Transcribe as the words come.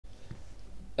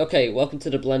Okay, welcome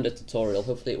to the Blender tutorial.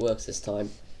 Hopefully it works this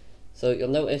time. So you'll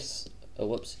notice,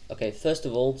 okay, first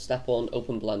of all, step 1,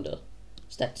 open Blender.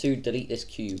 Step 2, delete this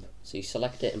cube. So you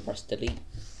select it and press delete,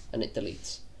 and it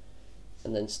deletes.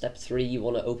 And then step 3, you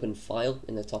want to open File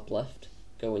in the top left,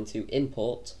 go into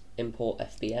Import, Import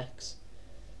FBX,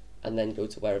 and then go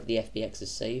to wherever the FBX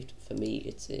is saved. For me,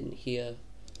 it's in here,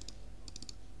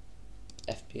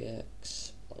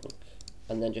 FBX, blank,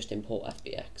 and then just import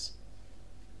FBX.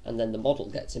 And then the model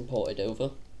gets imported over.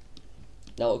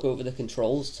 Now I'll go over the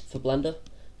controls for Blender.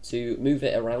 To move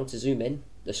it around, to zoom in,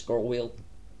 the scroll wheel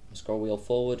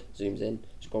forward, zooms in,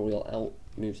 scroll wheel out,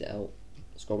 moves it out,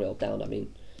 scroll wheel down, I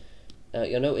mean.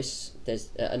 You'll notice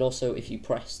there's, and also if you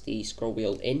press the scroll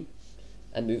wheel in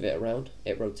and move it around,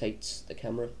 it rotates the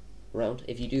camera around.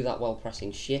 If you do that while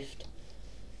pressing shift,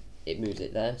 it moves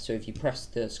it there. So if you press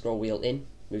the scroll wheel in,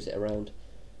 moves it around,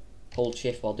 hold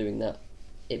shift while doing that,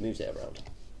 it moves it around.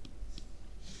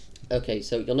 Okay,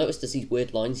 so you'll notice there's these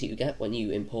weird lines that you get when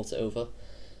you import it over.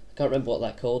 I can't remember what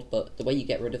they're called, but the way you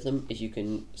get rid of them is you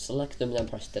can select them and then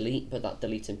press delete, but that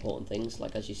deletes important things,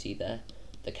 like as you see there,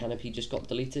 the canopy just got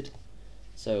deleted.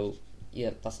 So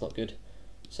yeah, that's not good.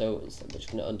 So instead we're just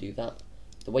going to undo that.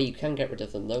 The way you can get rid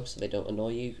of them though, so they don't annoy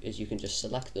you, is you can just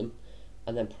select them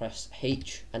and then press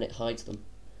H and it hides them,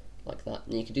 like that.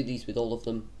 And you can do these with all of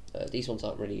them. These ones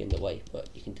aren't really in the way, but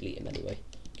you can delete them anyway.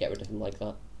 Get rid of them like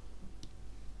that.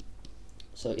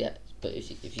 So yeah, but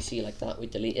if you see like that, we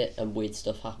delete it and weird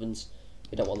stuff happens.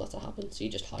 We don't want that to happen, so you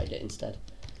just hide it instead.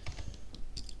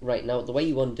 Right, now the way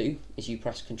you undo is you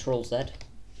press Ctrl Z,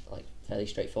 like fairly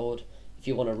straightforward. If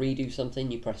you want to redo something,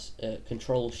 you press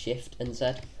Ctrl Shift and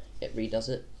Z, it redoes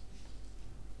it.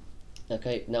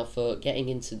 Okay, now for getting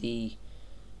into the,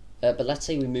 but let's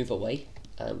say we move away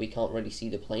and we can't really see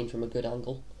the plane from a good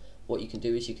angle. What you can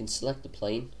do is you can select the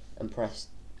plane and press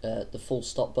the full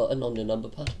stop button on the number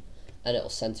pad, and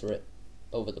it'll center it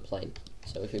over the plane.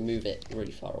 So if we move it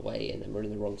really far away and then we're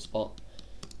in the wrong spot,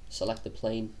 select the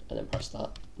plane and then press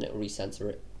that and it'll recenter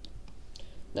it.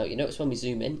 Now you notice when we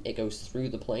zoom in, it goes through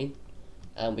the plane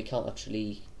and we can't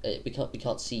actually, we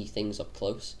can't see things up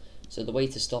close. So the way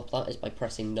to stop that is by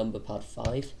pressing number pad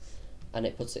 5, and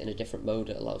it puts it in a different mode.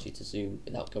 It allows you to zoom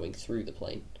without going through the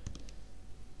plane,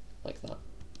 like that.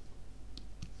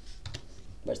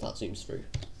 Whereas that zooms through.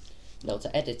 Now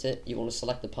to edit it, you want to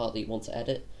select the part that you want to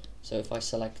edit. So if I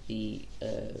select the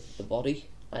body,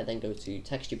 I then go to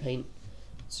texture paint,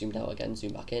 zoomed out again,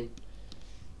 zoom back in,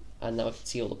 and now I can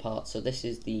see all the parts. So this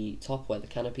is the top where the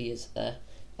canopy is there,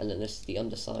 and then this is the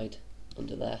underside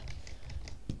under there.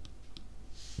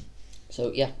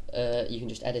 So yeah, you can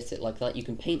just edit it like that. You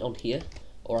can paint on here,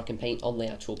 or I can paint on the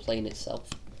actual plane itself,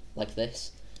 like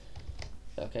this.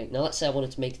 Okay, now let's say I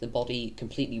wanted to make the body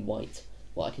completely white.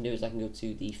 What I can do is I can go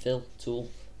to the fill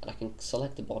tool and I can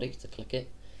select the body to click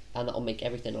it, and that'll make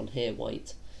everything on here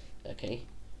white. Okay,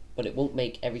 but it won't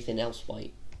make everything else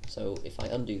white. So if I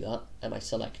undo that and I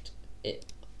select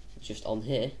it just on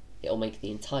here, it'll make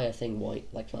the entire thing white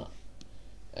like that.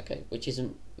 Okay, which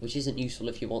isn't useful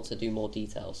if you want to do more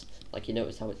details. Like you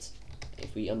notice how it's,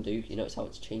 if we undo, you notice how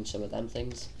it's changed some of them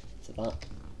things to that.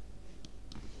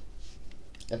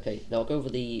 Okay, now I'll go over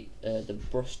the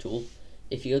brush tool.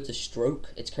 If you go to stroke,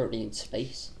 it's currently in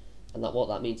space, and what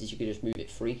that means is you can just move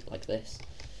it free like this.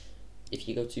 If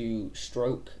you go to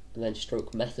stroke and then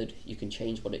stroke method, you can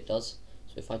change what it does.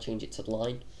 So if I change it to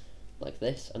line like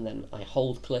this, and then I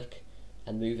hold click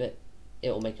and move it,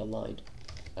 it'll make a line.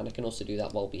 And I can also do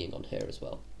that while being on here as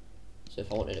well. So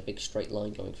if I wanted a big straight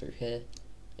line going through here,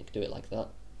 I could do it like that,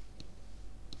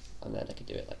 and then I could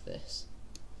do it like this.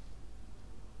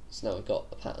 So now we've got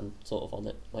a pattern sort of on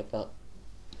it like that.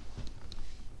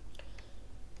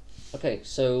 Okay,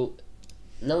 so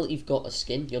now that you've got a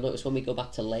skin, you'll notice when we go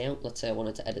back to layout, let's say I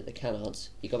wanted to edit the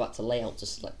canards, you go back to layout to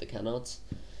select the canards.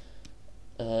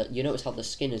 You notice how the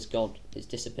skin is gone, it's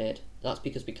disappeared. That's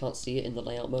because we can't see it in the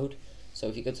layout mode. So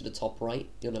if you go to the top right,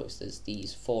 you'll notice there's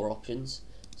these 4 options.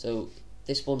 So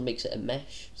this one makes it a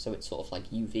mesh, so it's sort of like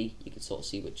UV, you can sort of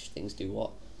see which things do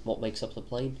what makes up the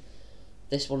plane.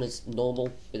 This one is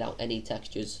normal, without any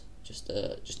textures, just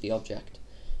the object.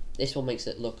 This one makes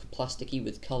it look plasticky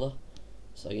with colour,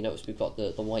 so you notice we've got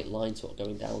the white line sort of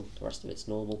going down, the rest of it's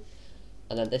normal.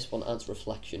 And then this one adds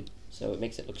reflection, so it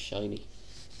makes it look shiny,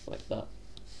 like that.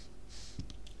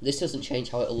 This doesn't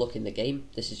change how it'll look in the game,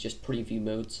 this is just preview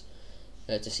modes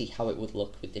to see how it would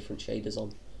look with different shaders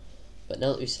on. But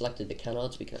now that we've selected the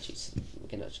canards, we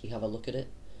can actually have a look at it.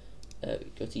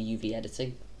 We go to UV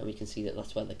editing, and we can see that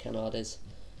that's where the canard is,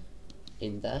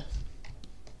 in there.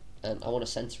 And I want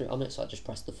to center it on it, so I just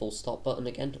press the full stop button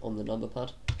again on the number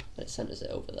pad, and it centers it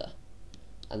over there.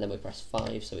 and then we press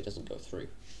 5 so it doesn't go through.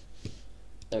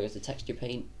 Now we go to texture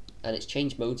paint, and it's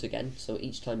changed modes again, so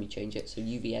each time you change it, so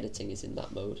UV editing is in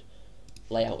that mode,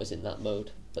 layout is in that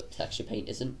mode, but texture paint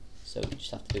isn't, so you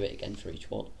just have to do it again for each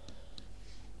one.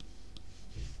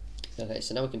 Okay,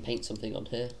 so now we can paint something on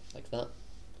here, like that.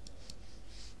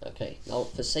 Okay, now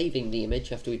for saving the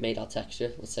image after we've made our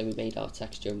texture, let's say we made our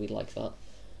texture and we like that,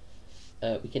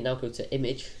 we can now go to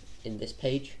image in this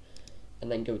page,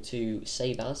 and then go to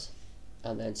save as,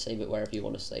 and then save it wherever you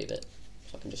want to save it.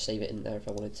 So I can just save it in there if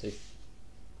I wanted to.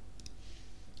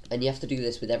 And you have to do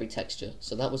this with every texture.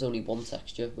 So that was only one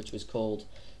texture, which was called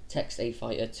Text A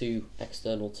Fighter 2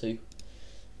 External 2,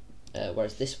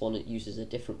 whereas this one, it uses a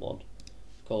different one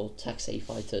called Text A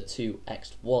Fighter 2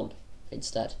 X1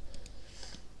 instead.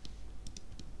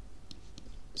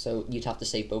 So you'd have to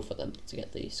save both of them to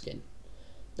get the skin.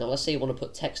 Now let's say you want to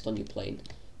put text on your plane.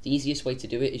 The easiest way to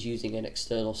do it is using an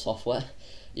external software.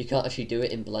 You can't actually do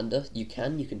it in Blender. You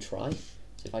can try.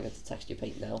 So if I go to texture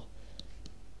paint now,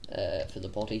 for the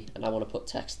body, and I want to put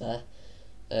text there,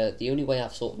 the only way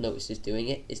I've sort of noticed is doing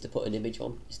it is to put an image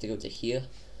on, is to go to here,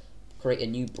 create a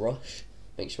new brush,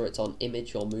 make sure it's on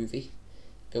image or movie,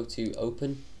 go to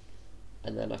open,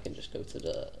 and then I can just go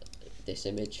to this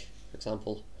image, for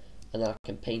example, and then I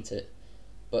can paint it.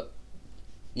 But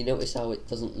you notice how it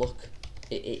doesn't look,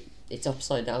 it's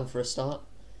upside down for a start,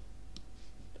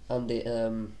 and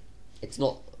it's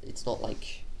not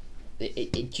like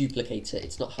it duplicates it.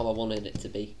 It's not how I wanted it to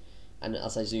be, and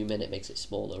as I zoom in it makes it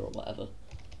smaller or whatever,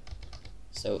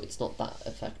 so it's not that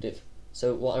effective.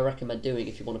 So what I recommend doing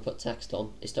if you want to put text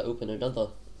on is to open another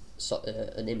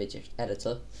an image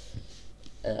editor,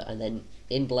 and then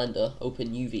in Blender open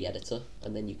UV editor,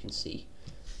 and then you can see,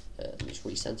 just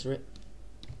recenter it,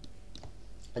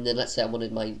 and then let's say I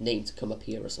wanted my name to come up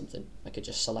here or something, I could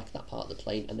just select that part of the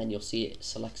plane, and then you'll see it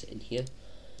selects it in here.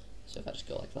 So if I just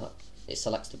go like that, it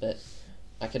selects a bit.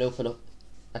 I can open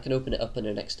it up in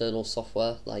an external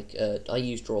software, like I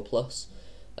use Draw Plus.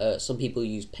 Some people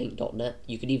use Paint.net.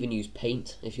 You could even use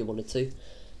Paint if you wanted to,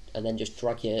 and then just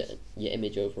drag your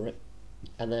image over it,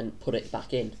 and then put it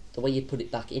back in. The way you put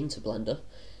it back into Blender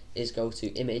is go to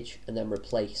Image and then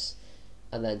Replace,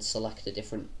 and then select a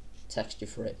different texture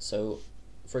for it. So,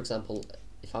 for example,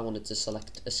 if I wanted to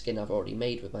select a skin I've already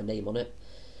made with my name on it,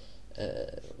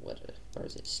 where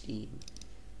is it? Steam.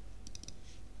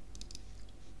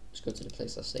 Just go to the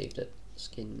place I saved it.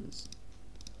 Skins.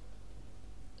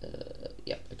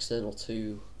 Yep, external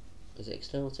 2. Is it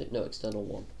external 2? No, external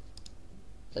 1.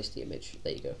 Place the image.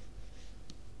 There you go.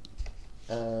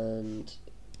 And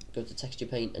go to texture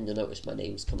paint, and you'll notice my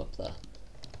name's come up there.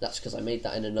 That's because I made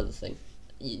that in another thing.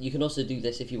 You can also do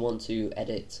this if you want to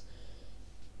edit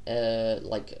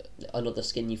like another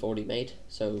skin you've already made.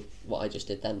 So what I just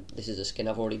did then, this is a skin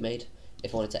I've already made.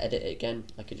 If I wanted to edit it again,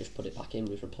 I could just put it back in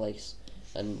with replace,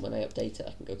 and when I update it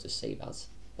I can go to save as,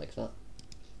 like that.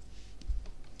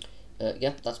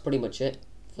 Yeah, that's pretty much it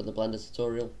for the Blender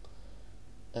tutorial.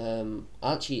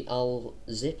 Actually, I'll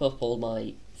zip up all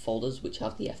my folders which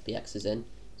have the FBXs in,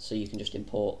 so you can just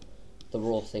import the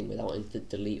raw thing without having to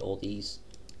delete all these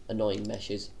annoying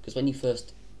meshes, because when you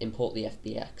first import the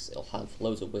FBX, it'll have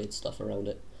loads of weird stuff around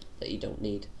it that you don't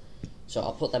need. So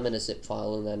I'll put them in a zip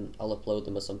file, and then I'll upload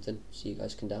them or something so you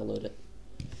guys can download it.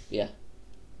 Yeah,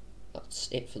 that's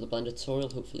it for the Blender tutorial.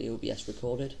 Hopefully OBS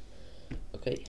recorded. Okay.